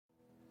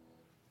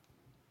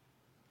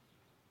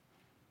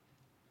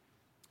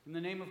In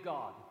the name of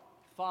God,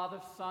 Father,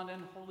 Son,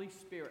 and Holy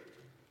Spirit.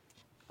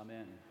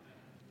 Amen.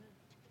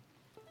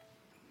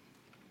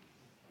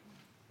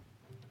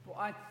 Well,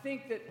 I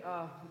think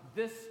that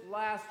this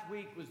last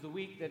week was the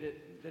week that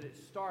it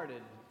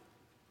started.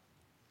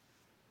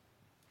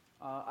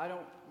 I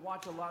don't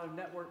watch a lot of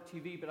network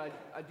TV, but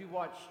I do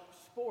watch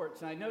sports,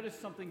 and I noticed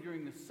something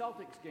during the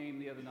Celtics game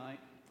the other night,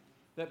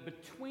 that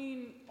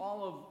between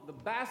all of the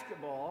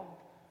basketball,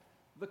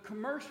 the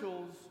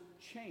commercials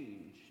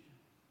changed.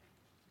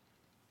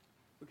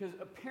 Because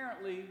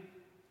apparently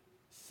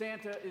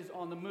Santa is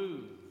on the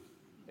move,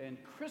 and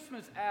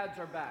Christmas ads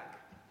are back.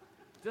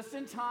 Just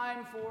in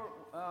time for,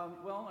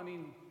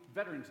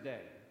 Veterans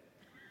Day.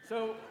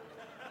 So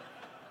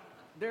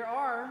there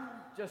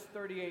are just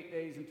 38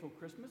 days until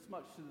Christmas,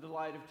 much to the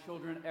delight of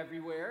children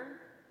everywhere.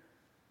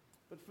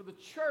 But for the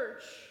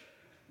church,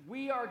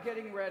 we are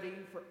getting ready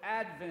for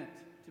Advent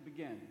to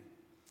begin.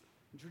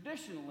 And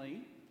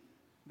traditionally,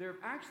 there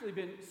have actually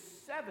been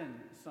 7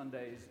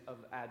 Sundays of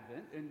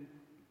Advent, and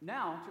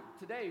now,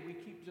 today, we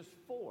keep just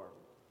 4.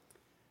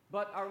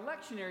 But our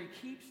lectionary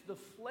keeps the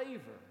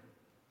flavor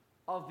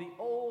of the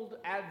old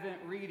Advent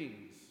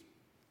readings,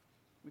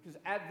 because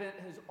Advent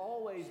has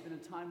always been a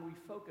time we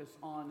focus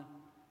on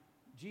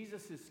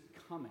Jesus'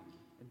 coming,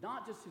 and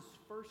not just his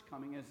first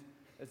coming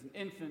as an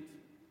infant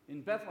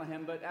in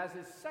Bethlehem, but as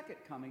his second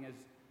coming as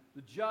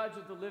the judge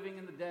of the living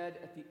and the dead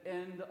at the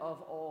end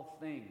of all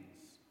things.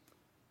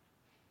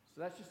 So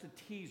that's just a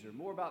teaser.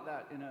 More about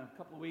that in a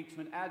couple of weeks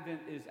when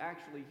Advent is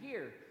actually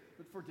here.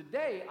 But for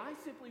today, I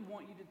simply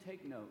want you to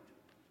take note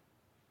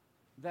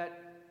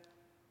that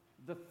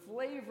the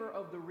flavor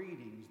of the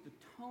readings, the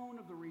tone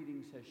of the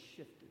readings has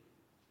shifted.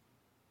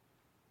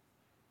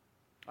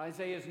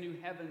 Isaiah's new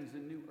heavens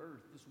and new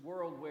earth, this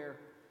world where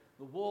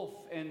the wolf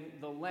and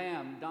the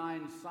lamb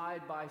dine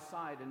side by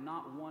side and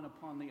not one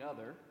upon the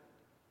other.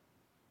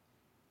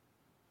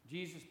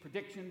 Jesus'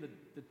 prediction that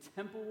the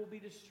temple will be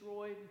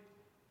destroyed,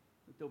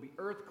 that there'll be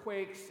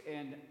earthquakes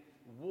and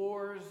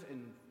wars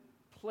and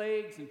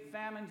plagues and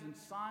famines and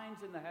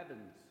signs in the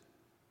heavens.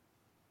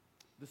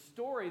 The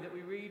story that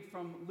we read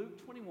from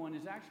Luke 21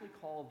 is actually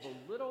called the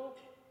Little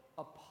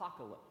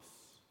Apocalypse.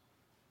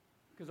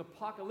 Because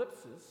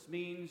apocalypsis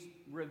means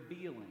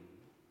revealing,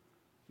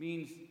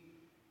 means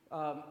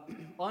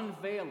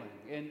unveiling.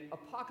 And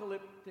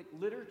apocalyptic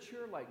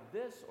literature like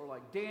this, or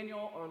like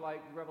Daniel, or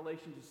like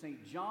Revelation to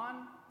St.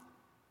 John,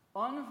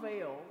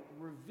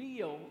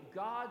 reveal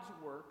God's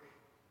work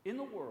in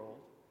the world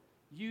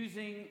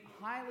using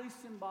highly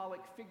symbolic,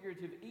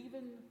 figurative,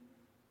 even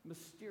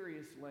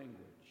mysterious language.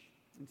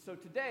 And so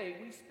today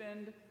we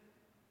spend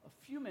a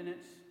few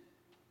minutes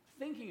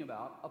thinking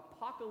about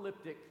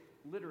apocalyptic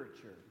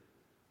literature.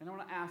 And I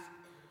want to ask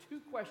 2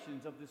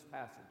 questions of this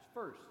passage.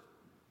 First,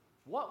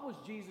 what was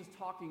Jesus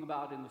talking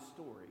about in the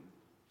story?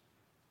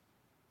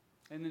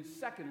 And then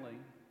secondly,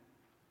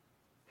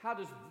 how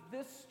does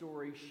this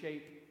story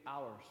shape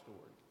our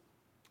story?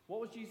 What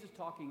was Jesus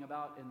talking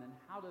about, and then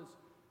how does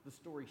the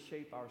story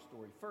shape our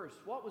story? First,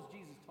 what was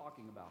Jesus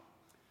talking about?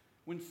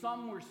 When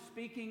some were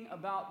speaking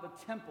about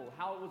the temple,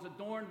 how it was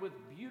adorned with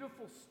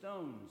beautiful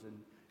stones and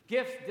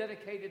gifts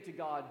dedicated to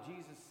God,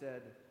 Jesus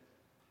said,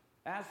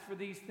 "As for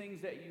these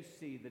things that you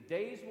see, the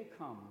days will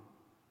come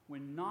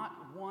when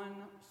not one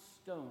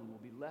stone will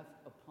be left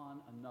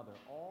upon another.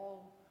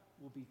 All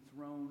will be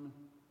thrown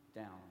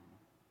down."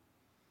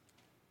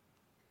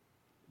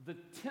 The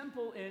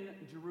temple in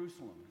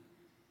Jerusalem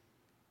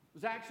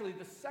was actually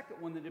the second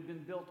one that had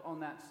been built on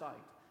that site.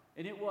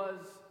 And it was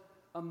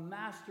a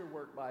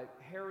masterwork by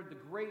Herod the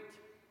Great.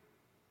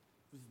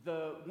 It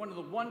was one of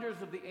the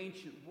wonders of the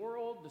ancient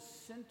world, the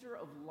center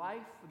of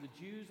life for the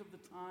Jews of the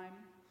time.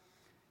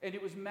 And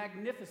it was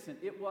magnificent.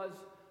 It was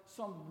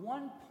some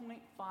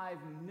 1.5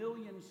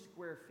 million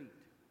square feet.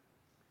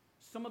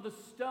 Some of the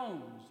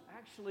stones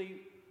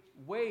actually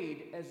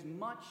weighed as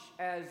much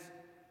as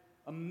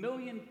 1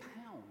 million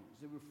pounds.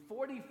 There were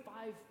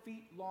 45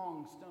 feet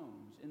long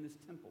stones in this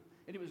temple.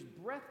 And it was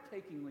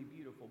breathtakingly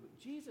beautiful. But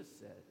Jesus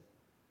said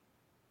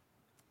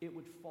it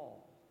would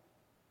fall.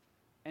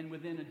 And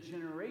within a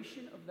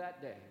generation of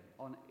that day,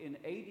 in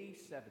AD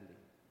 70,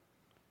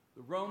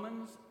 the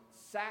Romans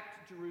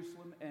sacked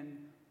Jerusalem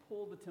and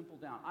pulled the temple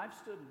down. I've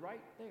stood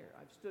right there.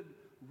 I've stood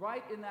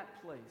right in that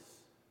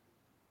place.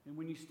 And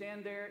when you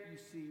stand there, you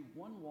see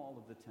one wall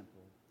of the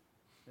temple.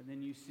 And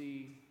then you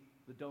see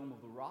the Dome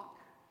of the Rock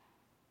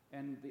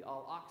and the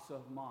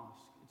Al-Aqsa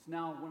Mosque. It's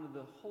now one of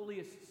the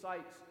holiest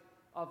sites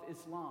of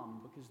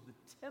Islam, because the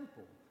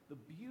temple, the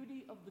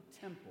beauty of the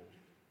temple,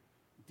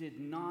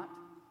 did not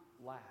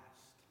last.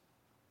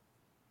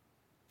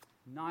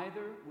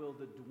 Neither will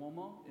the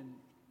Duomo in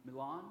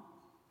Milan,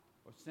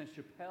 or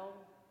Saint-Chapelle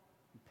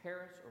in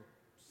Paris, or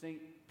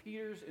St.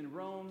 Peter's in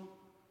Rome,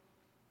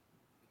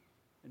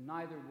 and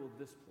neither will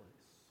this place.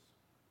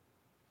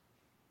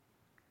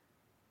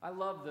 I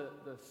love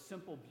the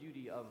simple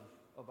beauty of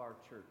our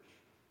church.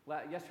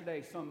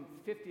 Yesterday, some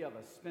 50 of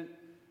us spent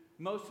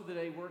most of the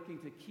day working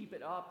to keep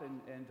it up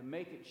and to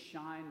make it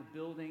shine, the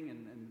building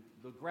and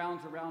the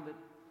grounds around it.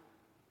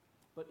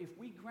 But if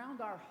we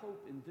ground our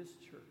hope in this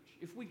church,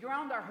 if we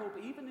ground our hope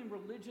even in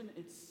religion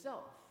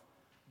itself,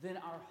 then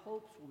our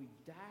hopes will be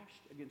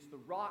dashed against the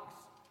rocks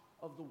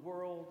of the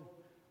world,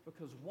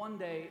 because one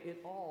day it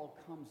all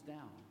comes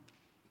down.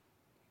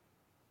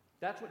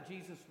 That's what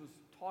Jesus was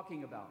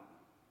talking about.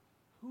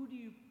 Who do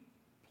you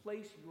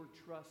place your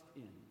trust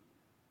in?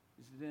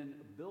 Is it in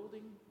a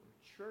building or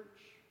a church,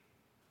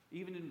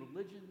 even in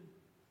religion,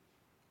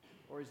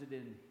 or is it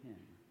in Him?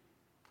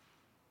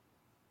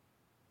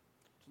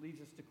 Which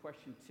leads us to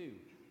question 2.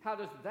 How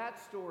does that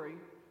story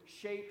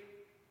shape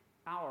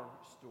our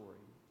story?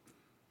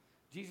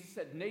 Jesus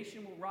said,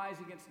 nation will rise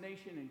against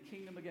nation and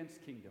kingdom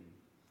against kingdom.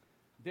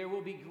 There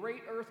will be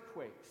great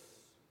earthquakes,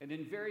 and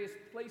in various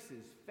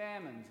places,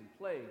 famines and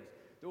plagues.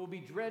 There will be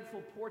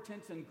dreadful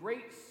portents and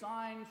great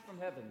signs from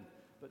heaven,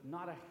 but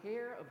not a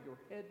hair of your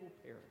head will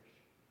perish.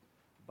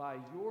 By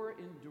your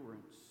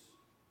endurance,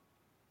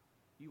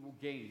 you will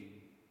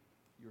gain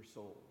your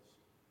souls.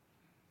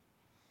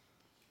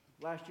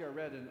 Last year I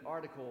read an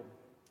article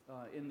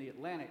in The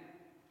Atlantic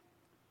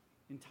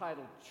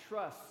entitled,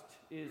 Trust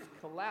is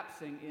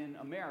Collapsing in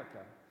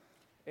America.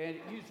 And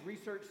it used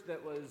research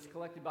that was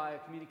collected by a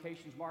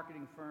communications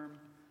marketing firm,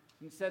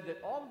 and said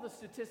that all of the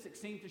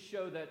statistics seem to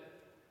show that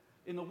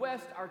in the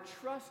West, our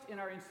trust in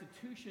our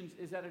institutions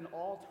is at an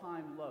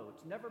all-time low.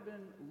 It's never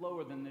been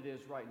lower than it is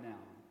right now.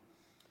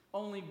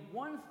 Only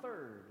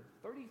 1/3,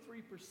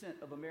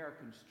 33% of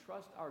Americans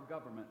trust our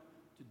government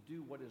to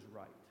do what is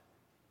right.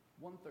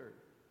 1/3.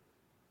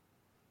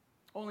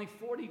 Only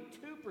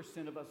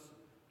 42% of us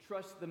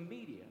trust the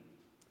media.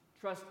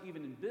 Trust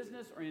even in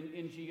business or in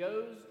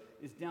NGOs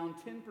is down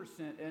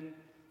 10%. And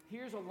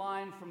here's a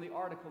line from the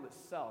article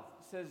itself.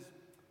 It says,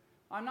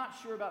 I'm not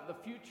sure about the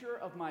future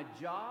of my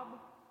job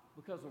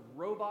because of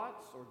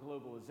robots or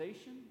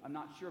globalization. I'm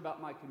not sure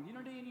about my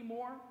community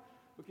anymore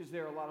because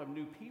there are a lot of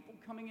new people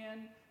coming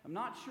in. I'm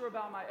not sure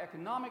about my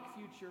economic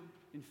future.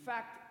 In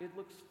fact, it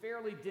looks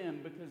fairly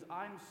dim because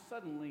I'm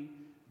suddenly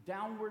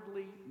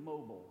downwardly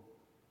mobile,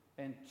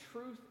 and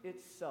truth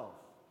itself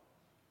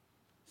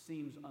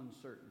seems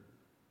uncertain.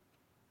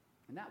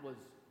 And that was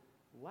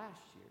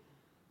last year,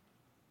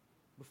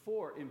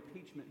 before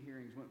impeachment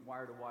hearings went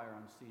wire to wire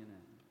on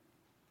CNN.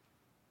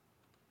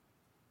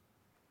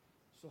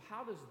 So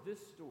how does this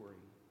story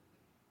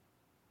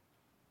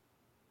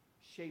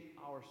shape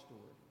our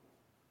story?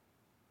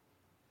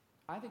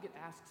 I think it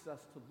asks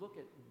us to look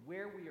at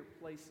where we are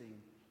placing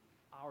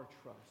our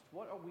trust.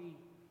 What are we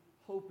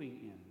hoping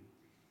in?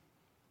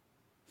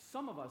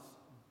 Some of us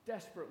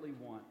desperately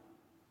want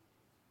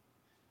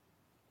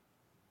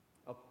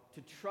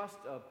to trust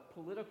a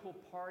political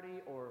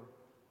party or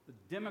the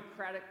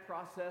democratic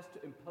process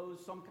to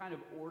impose some kind of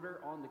order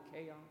on the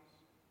chaos.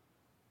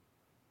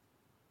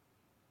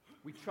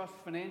 We trust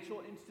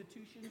financial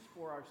institutions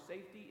for our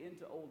safety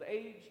into old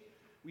age.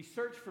 We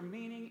search for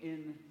meaning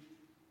in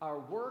our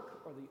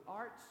work or the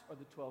arts or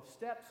the 12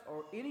 steps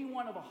or any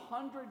one of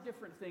 100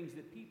 different things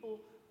that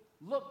people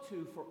look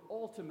to for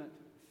ultimate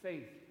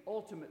faith,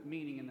 ultimate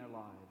meaning in their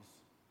lives.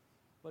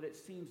 But it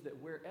seems that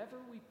wherever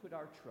we put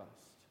our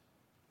trust,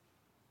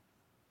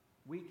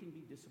 we can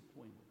be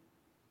disappointed.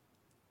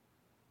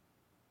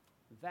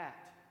 That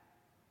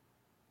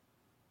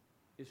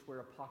is where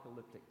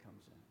apocalyptic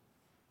comes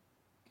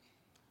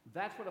in.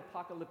 That's what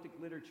apocalyptic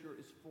literature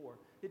is for.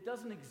 It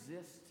doesn't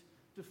exist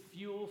to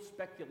fuel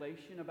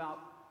speculation about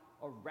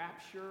a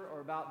rapture or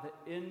about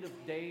the end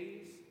of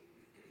days.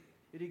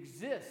 It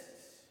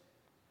exists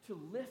to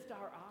lift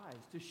our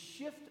eyes, to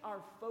shift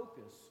our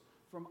focus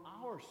from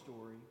our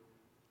story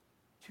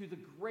to the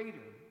greater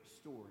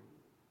story.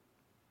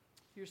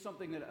 Here's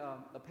something that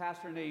a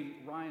pastor named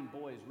Ryan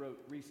Boyes wrote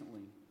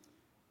recently.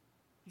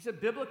 He said,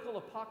 biblical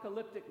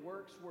apocalyptic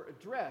works were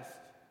addressed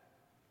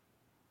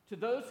to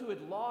those who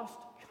had lost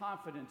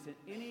confidence in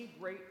any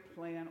great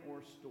plan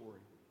or story.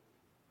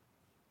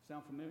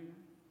 Sound familiar?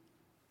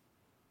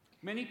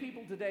 Many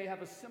people today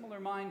have a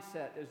similar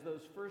mindset as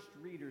those first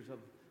readers of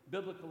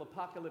biblical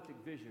apocalyptic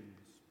visions.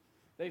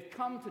 They've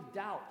come to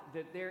doubt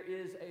that there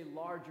is a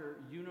larger,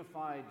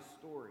 unified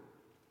story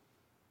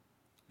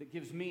that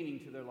gives meaning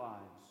to their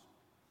lives.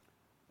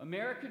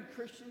 American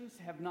Christians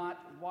have not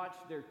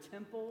watched their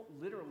temple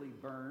literally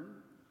burn,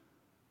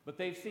 but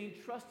they've seen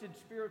trusted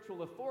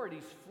spiritual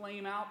authorities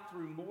flame out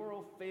through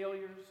moral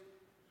failures,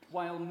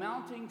 while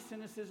mounting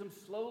cynicism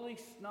slowly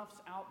snuffs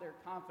out their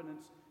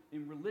confidence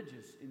in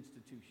religious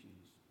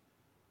institutions.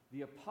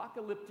 The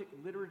apocalyptic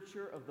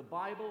literature of the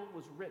Bible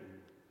was written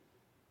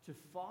to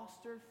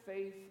foster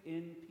faith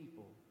in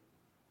people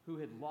who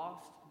had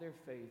lost their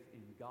faith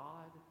in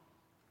God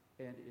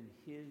and in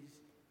His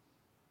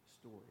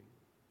story.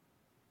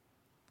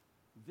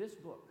 This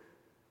book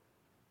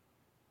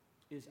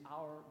is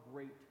our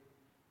great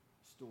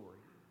story.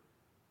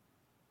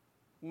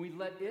 When we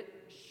let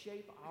it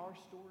shape our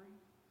story,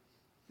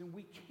 then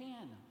we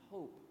can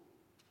hope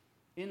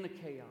in the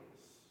chaos.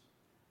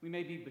 We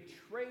may be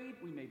betrayed,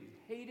 we may be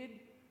hated,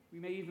 we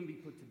may even be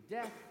put to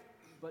death,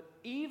 but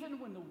even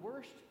when the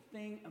worst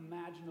thing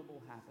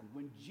imaginable happened,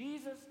 when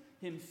Jesus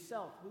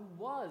himself, who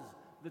was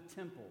the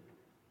temple,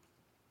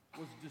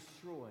 was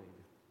destroyed,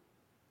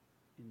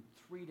 in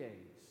 3 days,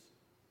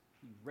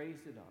 he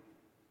raised it up,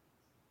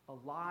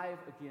 alive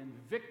again,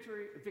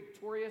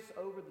 victorious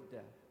over the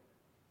death.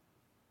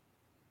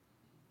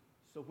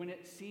 So when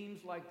it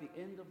seems like the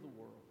end of the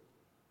world,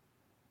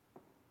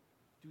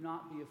 do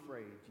not be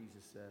afraid,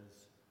 Jesus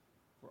says,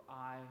 for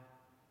I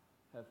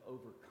have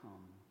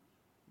overcome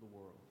the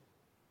world.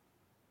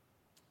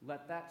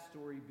 Let that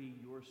story be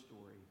your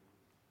story,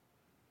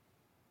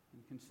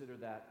 and consider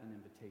that an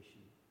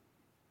invitation.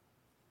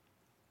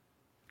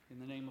 In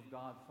the name of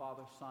God,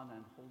 Father, Son,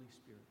 and Holy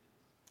Spirit.